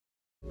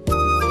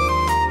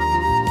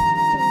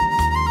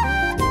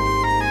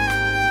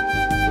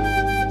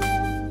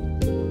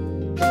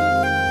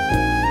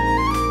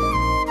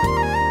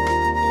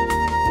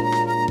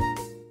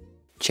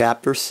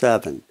Chapter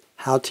 7.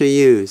 How to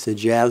use the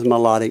Jazz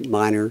Melodic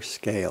Minor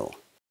Scale.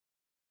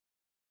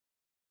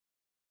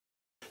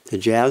 The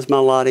Jazz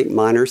Melodic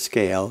Minor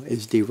Scale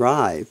is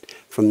derived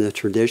from the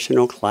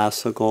traditional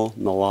classical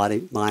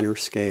melodic minor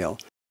scale.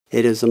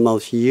 It is the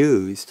most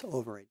used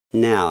over.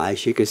 Now,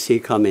 as you can see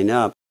coming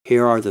up,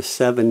 here are the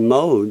 7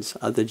 modes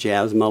of the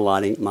Jazz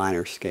Melodic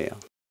Minor Scale.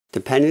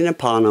 Depending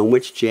upon on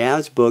which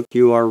jazz book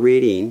you are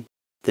reading,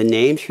 the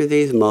names for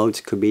these modes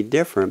could be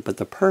different, but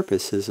the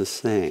purpose is the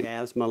same.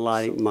 Jazz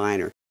Melodic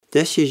Minor.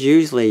 This is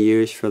usually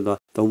used for the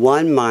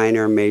 1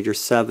 minor major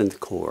 7th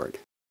chord.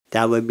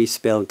 That would be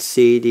spelled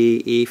C,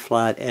 D, E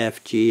flat,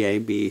 F, G, A,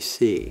 B,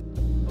 C.